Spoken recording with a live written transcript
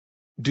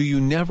Do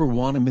you never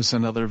want to miss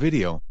another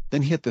video?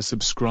 Then hit the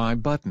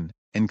subscribe button,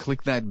 and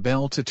click that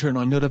bell to turn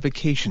on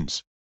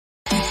notifications.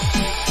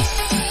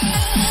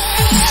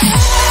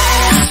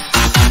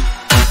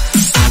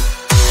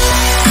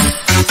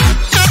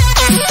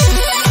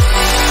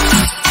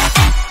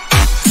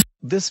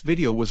 This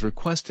video was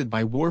requested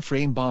by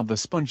WarframeBob The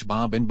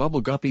Spongebob and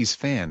Guppies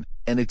fan,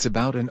 and it's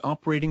about an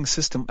operating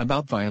system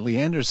about Violy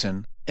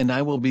Anderson, and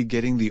I will be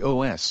getting the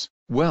OS.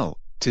 Well,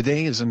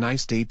 today is a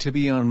nice day to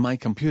be on my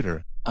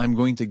computer. I'm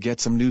going to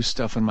get some new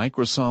stuff in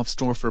Microsoft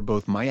Store for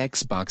both my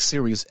Xbox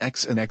Series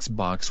X and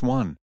Xbox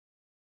One.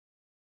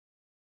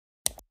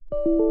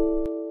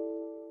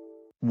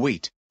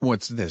 Wait,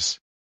 what's this?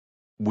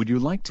 Would you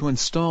like to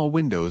install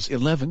Windows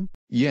 11?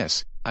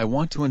 Yes, I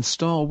want to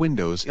install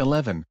Windows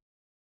 11.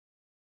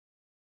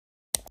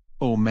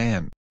 Oh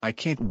man, I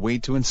can't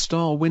wait to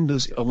install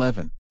Windows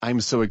 11.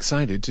 I'm so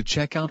excited to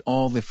check out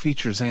all the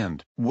features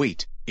and...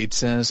 Wait, it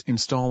says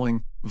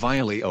installing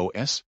Violy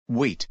OS?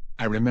 Wait,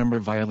 I remember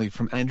Violy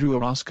from Andrew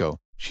Orozco.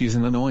 She's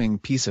an annoying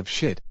piece of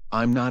shit.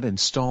 I'm not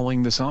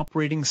installing this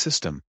operating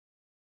system.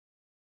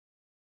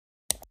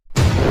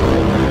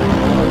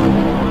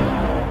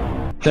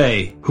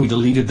 Hey, who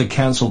deleted the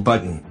cancel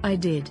button? I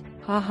did.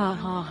 Ha ha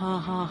ha ha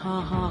ha ha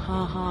ha ha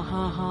ha ha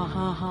ha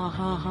ha ha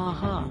ha ha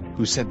ha.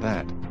 Who said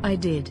that? I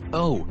did.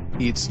 Oh,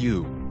 it's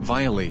you,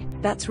 Violy.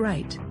 That's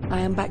right. I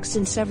am back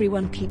since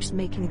everyone keeps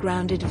making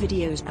grounded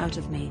videos out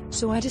of me.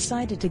 So I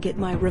decided to get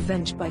my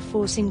revenge by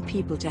forcing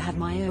people to have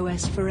my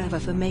OS forever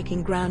for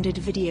making grounded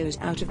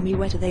videos out of me,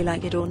 whether they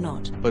like it or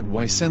not. But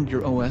why send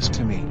your OS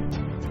to me?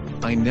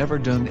 I never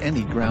done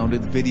any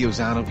grounded videos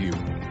out of you.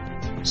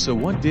 So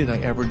what did I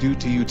ever do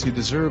to you to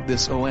deserve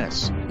this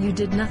OS? You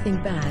did nothing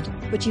bad,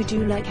 but you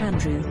do like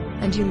Andrew,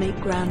 and you make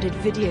grounded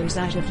videos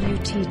out of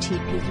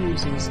UTTP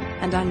users,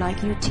 and I like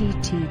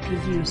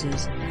UTTP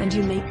users, and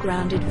you make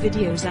grounded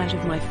videos out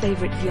of my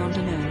favorite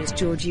Vyonda known as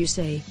George. You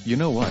say. You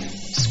know what?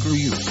 Screw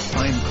you.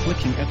 I'm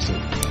clicking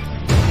exit.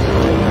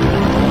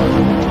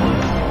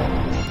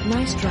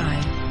 Nice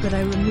try, but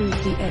I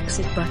removed the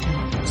exit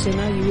button, so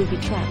now you will be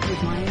trapped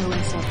with my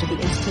OS after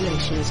the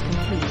installation is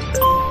complete.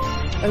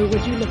 Oh,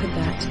 would you look at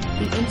that,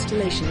 the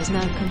installation is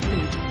now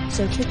complete,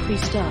 so click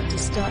restart to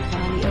start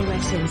Violy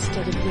OS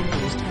instead of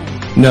Windows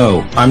 10.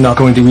 No, I'm not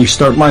going to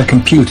restart my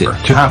computer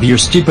to have your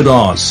stupid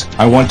OS.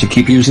 I want to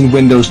keep using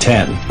Windows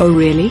 10. Oh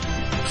really?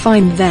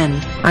 Fine then,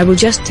 I will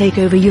just take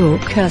over your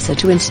cursor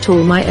to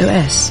install my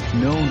OS.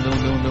 No.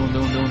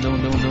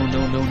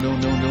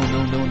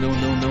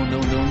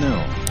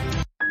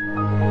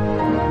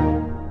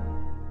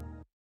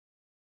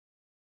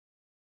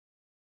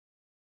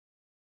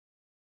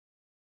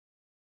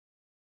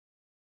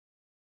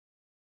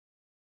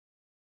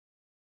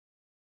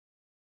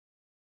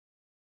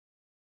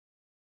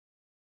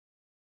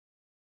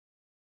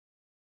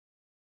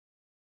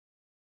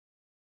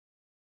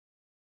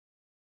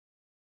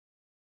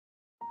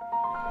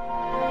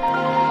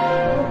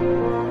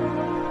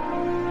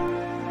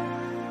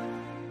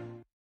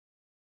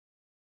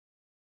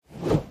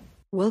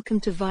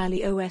 Welcome to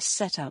Violy OS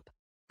setup.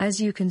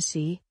 As you can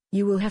see,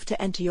 you will have to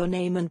enter your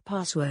name and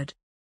password.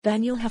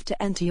 Then you'll have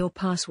to enter your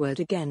password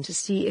again to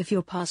see if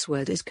your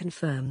password is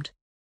confirmed.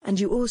 And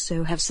you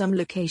also have some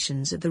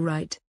locations at the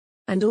right.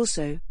 And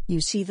also, you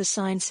see the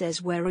sign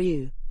says where are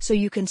you, so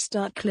you can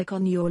click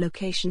on your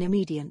location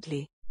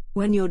immediately.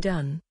 When you're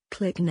done,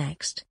 click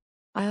next.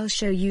 I'll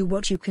show you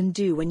what you can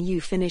do when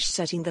you finish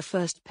setting the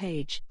first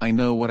page. I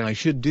know what I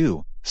should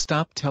do.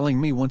 Stop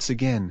telling me once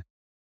again.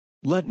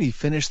 Let me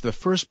finish the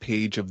first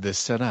page of this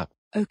setup.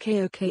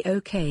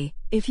 Okay.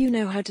 If you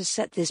know how to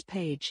set this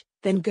page,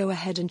 then go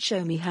ahead and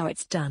show me how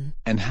it's done.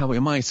 And how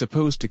am I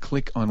supposed to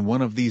click on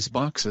one of these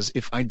boxes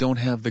if I don't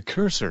have the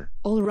cursor?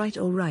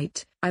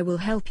 Alright. I will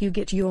help you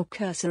get your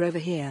cursor over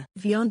here.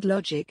 Beyond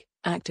logic,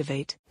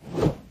 activate.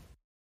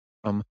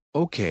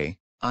 Okay.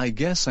 I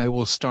guess I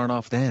will start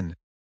off then.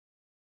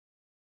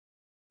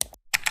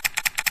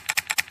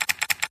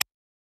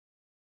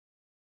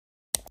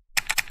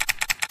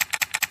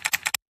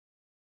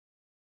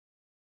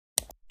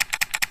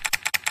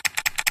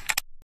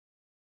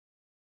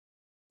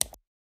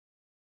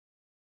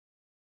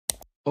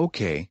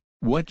 Okay,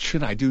 what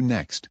should I do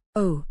next?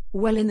 Oh,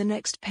 well in the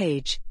next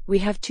page, we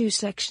have two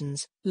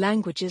sections,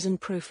 languages and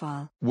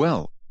profile.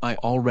 Well, I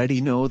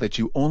already know that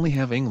you only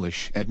have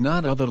English and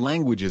not other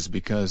languages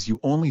because you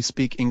only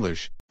speak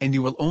English, and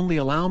you will only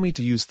allow me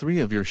to use 3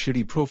 of your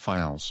shitty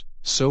profiles,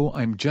 so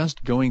I'm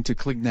just going to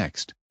click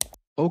next.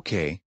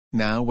 Okay,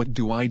 now what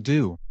do I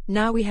do?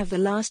 Now we have the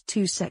last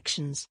two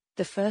sections.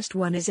 The first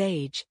one is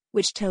age,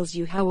 which tells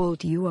you how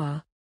old you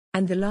are.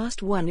 And the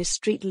last one is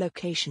street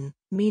location,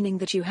 meaning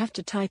that you have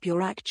to type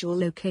your actual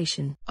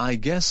location. I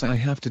guess I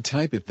have to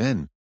type it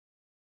then.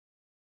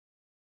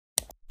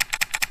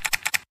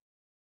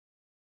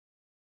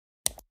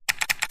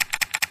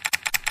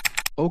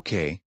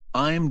 Okay,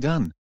 I'm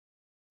done.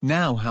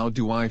 Now how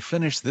do I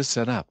finish this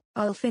setup?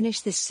 I'll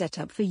finish this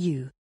setup for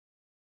you.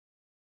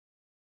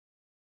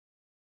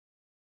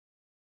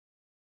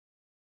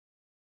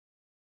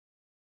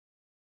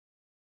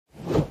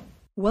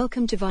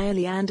 Welcome to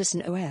Violy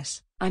Anderson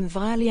OS. I'm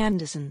Violy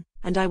Anderson,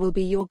 and I will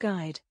be your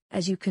guide.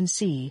 As you can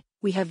see,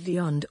 we have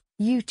Beyond,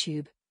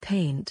 YouTube,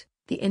 Paint,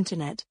 the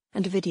Internet,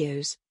 and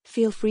videos.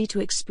 Feel free to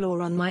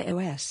explore on my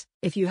OS.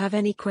 If you have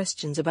any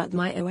questions about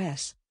my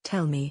OS,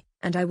 tell me,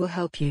 and I will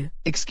help you.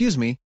 Excuse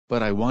me,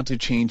 but I want to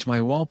change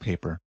my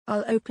wallpaper.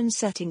 I'll open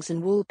settings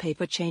and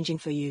wallpaper changing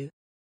for you.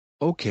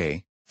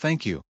 Okay,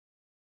 thank you.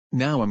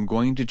 Now I'm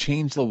going to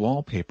change the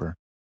wallpaper.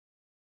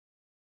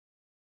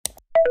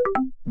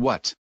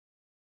 What?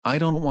 I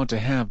don't want to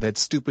have that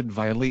stupid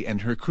Violy and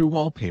her crew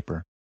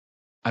wallpaper.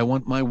 I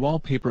want my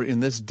wallpaper in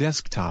this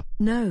desktop.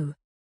 No.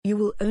 You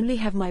will only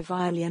have my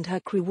Violy and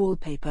her crew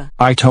wallpaper.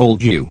 I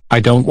told you,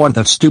 I don't want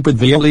that stupid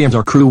Violy and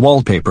her crew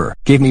wallpaper.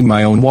 Give me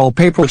my own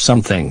wallpaper or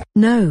something.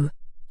 No.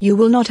 You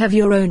will not have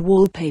your own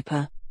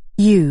wallpaper.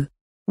 You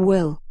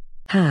will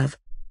have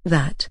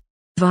that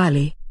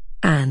Violy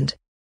and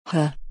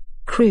her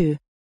crew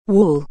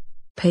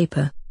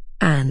wallpaper.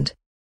 And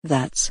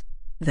that's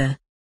the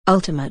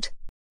ultimate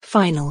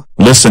final.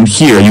 Listen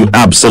here, you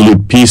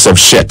absolute piece of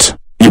shit.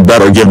 You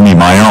better give me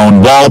my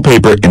own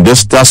wallpaper in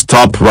this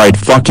desktop right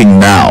fucking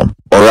now,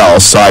 or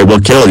else I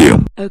will kill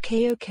you.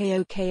 Okay.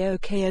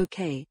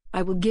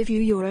 I will give you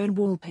your own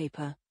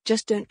wallpaper.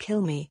 Just don't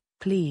kill me,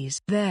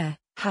 please. There,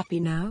 happy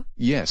now?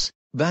 Yes,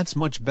 that's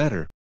much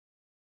better.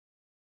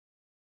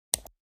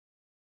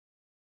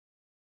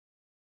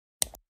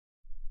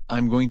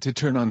 I'm going to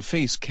turn on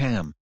face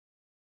cam.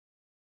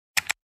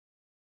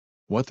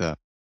 What the?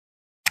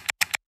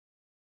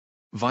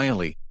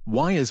 Violy,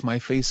 why is my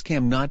face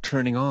cam not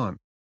turning on?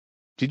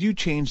 Did you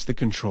change the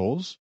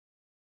controls?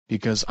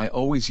 Because I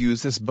always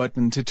use this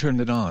button to turn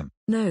it on.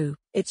 No,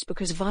 it's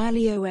because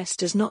Violy OS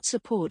does not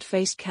support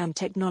face cam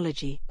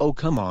technology. Oh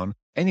come on,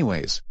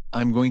 anyways,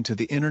 I'm going to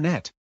the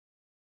internet.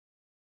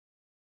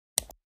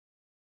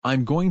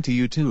 I'm going to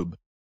YouTube.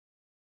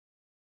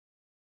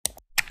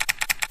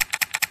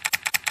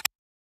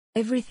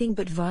 Everything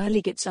but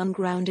Violy gets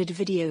ungrounded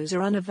videos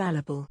are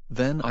unavailable.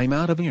 Then I'm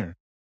out of here.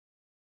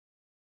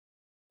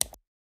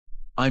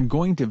 I'm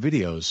going to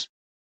videos.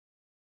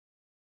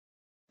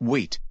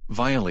 Wait,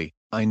 Violy,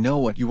 I know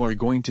what you are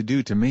going to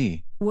do to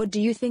me. What do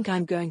you think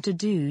I'm going to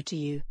do to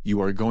you?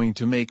 You are going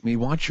to make me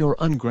watch your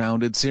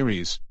ungrounded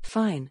series.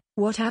 Fine,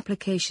 what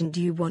application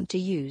do you want to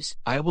use?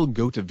 I will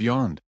go to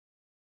Beyond.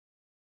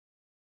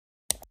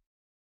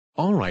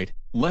 Alright,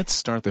 let's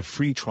start the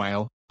free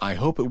trial. I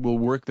hope it will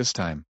work this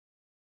time.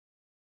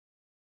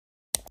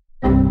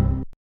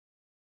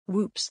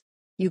 Whoops.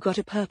 You got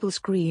a purple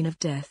screen of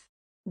death.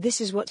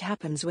 This is what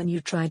happens when you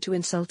try to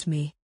insult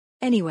me.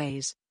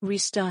 Anyways,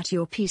 restart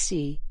your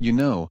PC. You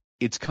know,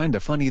 it's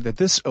kinda funny that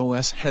this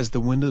OS has the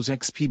Windows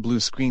XP blue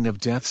screen of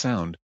death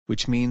sound,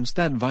 which means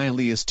that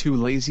Violy is too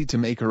lazy to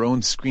make her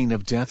own screen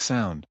of death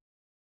sound.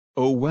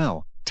 Oh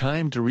well,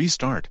 time to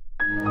restart.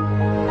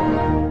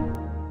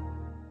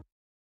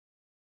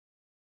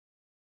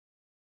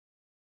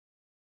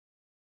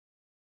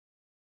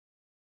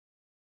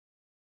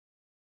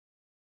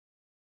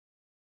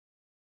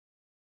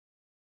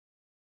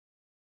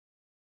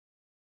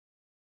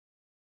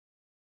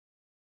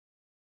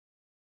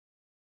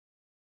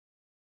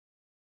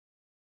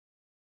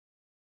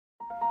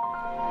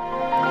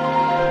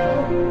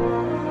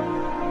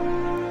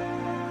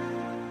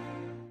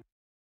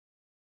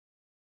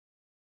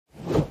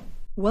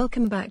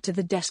 Welcome back to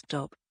the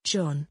desktop,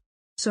 John.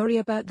 Sorry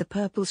about the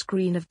purple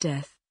screen of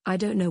death. I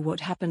don't know what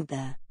happened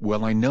there.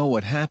 Well, I know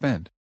what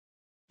happened.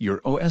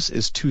 Your OS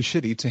is too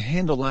shitty to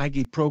handle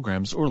laggy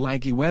programs or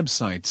laggy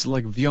websites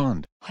like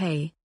Beyond.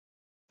 Hey.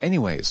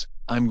 Anyways,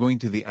 I'm going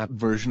to the app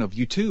version of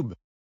YouTube.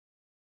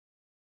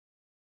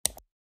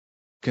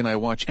 Can I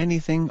watch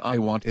anything I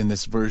want in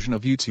this version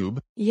of YouTube?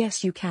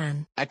 Yes, you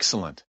can.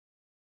 Excellent.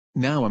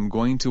 Now I'm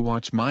going to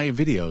watch my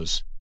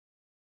videos.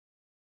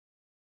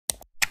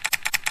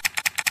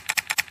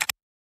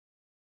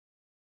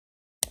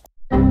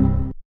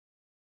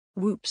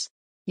 Whoops.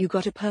 You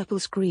got a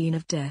purple screen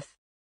of death.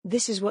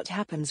 This is what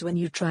happens when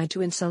you try to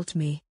insult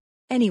me.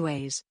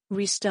 Anyways,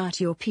 restart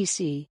your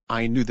PC.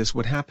 I knew this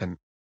would happen.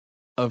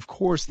 Of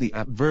course the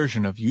app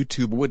version of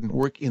YouTube wouldn't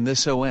work in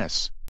this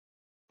OS.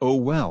 Oh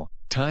well,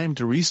 time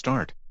to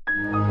restart.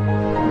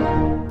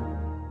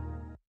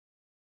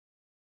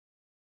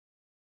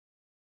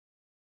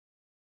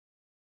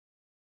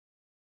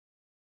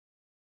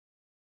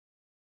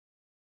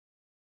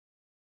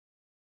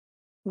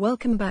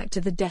 Welcome back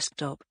to the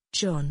desktop,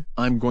 John.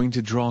 I'm going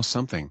to draw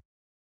something.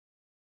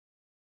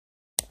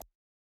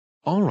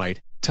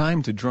 Alright,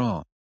 time to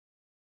draw.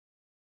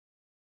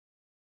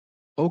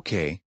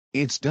 Okay,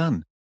 it's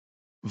done.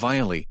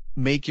 Violy,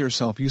 make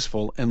yourself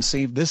useful and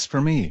save this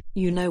for me.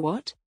 You know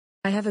what?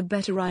 I have a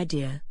better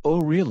idea.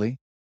 Oh really?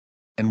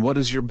 And what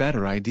is your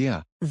better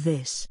idea?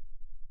 This.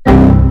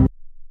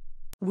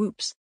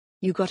 Whoops.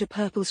 You got a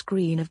purple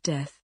screen of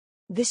death.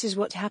 This is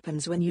what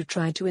happens when you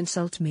try to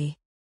insult me.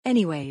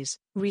 Anyways,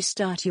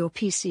 restart your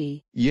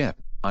PC. Yep,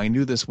 I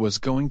knew this was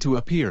going to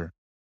appear.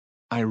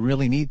 I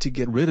really need to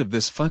get rid of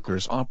this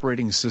fucker's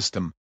operating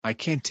system. I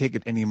can't take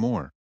it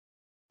anymore.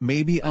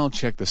 Maybe I'll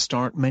check the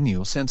start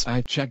menu since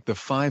I checked the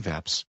 5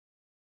 apps.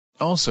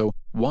 Also,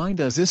 why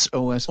does this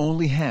OS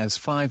only has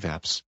 5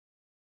 apps?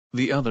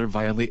 The other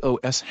Violy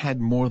OS had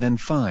more than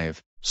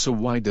 5, so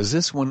why does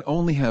this one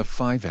only have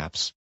 5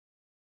 apps?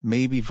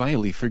 Maybe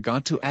Violy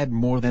forgot to add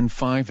more than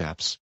 5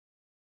 apps.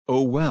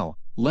 Oh well,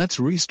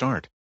 let's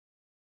restart.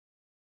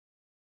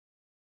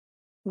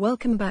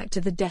 Welcome back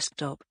to the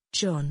desktop,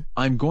 John.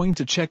 I'm going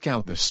to check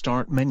out the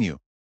start menu.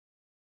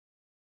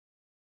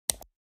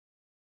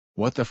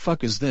 What the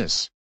fuck is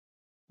this?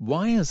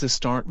 Why is the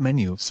start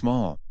menu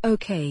small?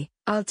 Okay,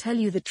 I'll tell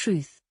you the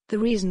truth. The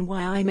reason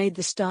why I made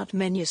the start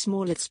menu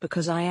small, it's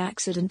because I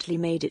accidentally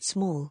made it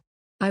small.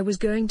 I was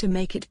going to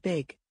make it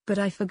big, but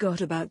I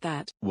forgot about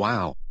that.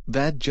 Wow,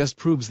 that just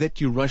proves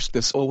that you rushed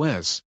this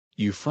OS,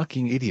 you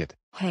fucking idiot.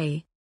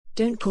 Hey,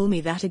 don't call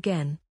me that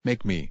again.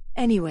 Make me.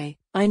 Anyway,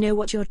 I know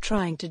what you're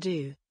trying to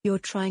do. You're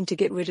trying to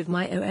get rid of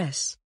my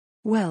OS.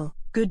 Well,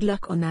 good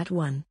luck on that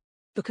one.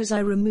 Because I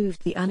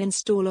removed the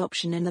uninstall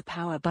option in the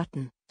power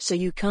button, so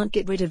you can't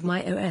get rid of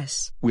my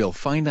OS. We'll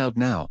find out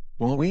now,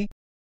 won't we?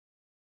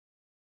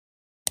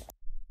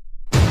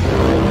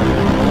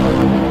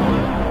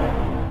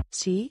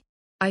 See?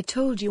 I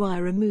told you I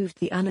removed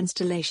the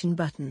uninstallation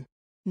button.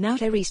 Now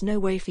there is no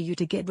way for you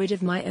to get rid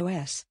of my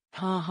OS.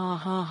 Ha ha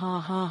ha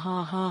ha ha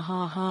ha ha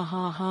ha ha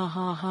ha ha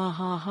ha ha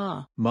ha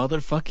ha.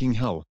 Motherfucking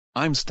hell,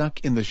 I'm stuck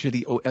in the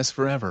shitty OS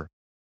forever.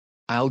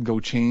 I'll go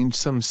change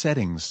some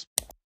settings.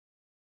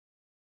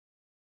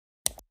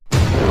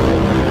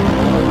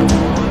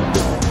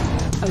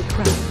 Oh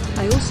crap,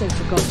 I also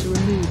forgot to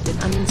remove the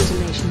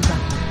uninstallation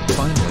button.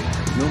 Finally,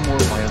 no more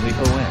Violy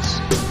OS.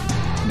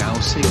 Now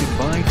say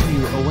goodbye to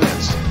your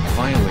OS,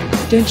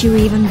 Violy. Don't you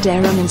even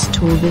dare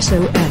uninstall this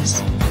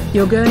OS.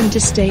 You're going to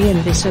stay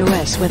in this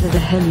OS whether the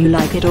hell you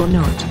like it or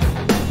not.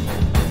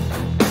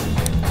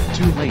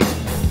 Too late.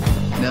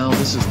 Now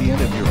this is the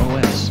end of your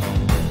OS.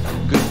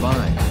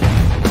 Goodbye.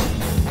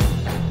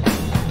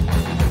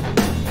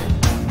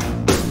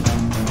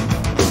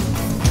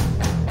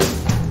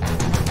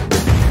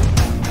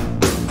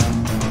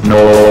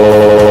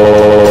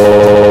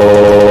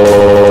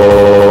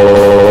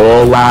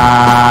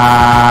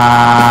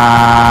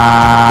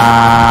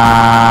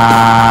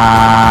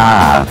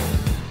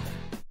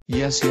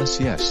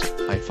 Yes,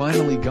 I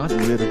finally got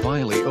rid of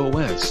Violy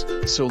OS,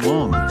 so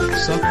long,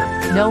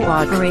 sucker. No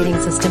operating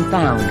system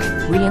found.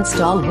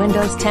 Reinstall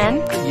Windows 10?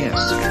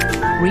 Yes.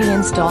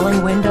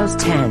 Reinstalling Windows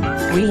 10.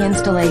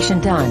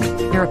 Reinstallation done.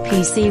 Your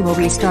PC will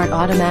restart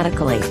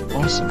automatically.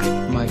 Awesome,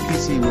 my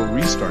PC will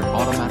restart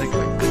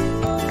automatically.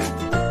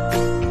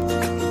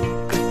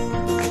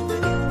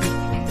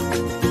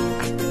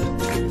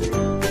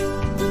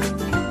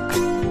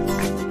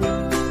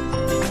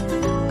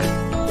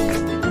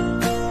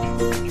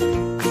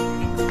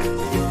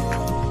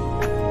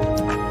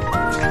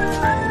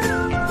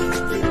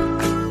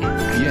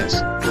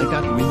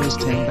 Windows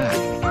 10 back,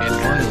 and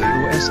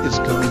Violy OS is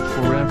gone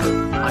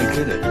forever. I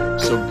did it.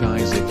 So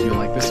guys, if you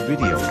like this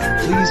video,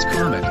 please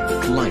comment,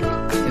 like,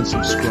 and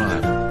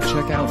subscribe.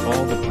 Check out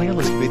all the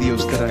playlist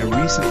videos that I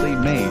recently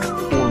made,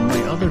 or my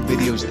other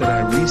videos that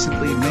I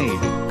recently made.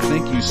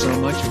 Thank you so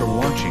much for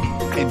watching,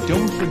 and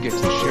don't forget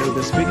to share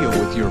this video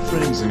with your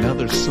friends and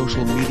other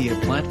social media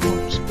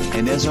platforms.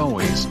 And as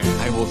always,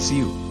 I will see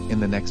you in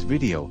the next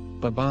video.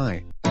 Bye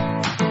bye.